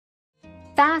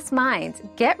Fast minds,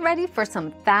 get ready for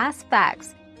some fast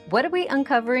facts. What are we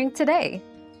uncovering today?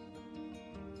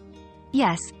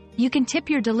 Yes, you can tip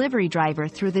your delivery driver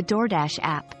through the DoorDash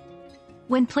app.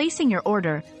 When placing your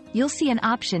order, you'll see an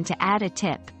option to add a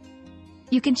tip.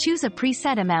 You can choose a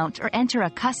preset amount or enter a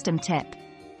custom tip.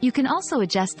 You can also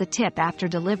adjust the tip after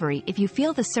delivery if you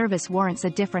feel the service warrants a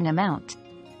different amount.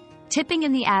 Tipping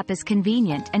in the app is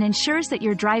convenient and ensures that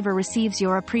your driver receives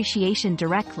your appreciation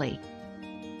directly.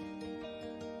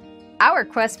 Our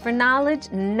quest for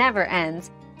knowledge never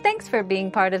ends. Thanks for being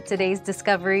part of today's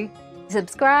discovery.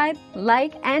 Subscribe,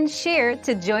 like, and share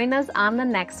to join us on the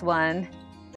next one.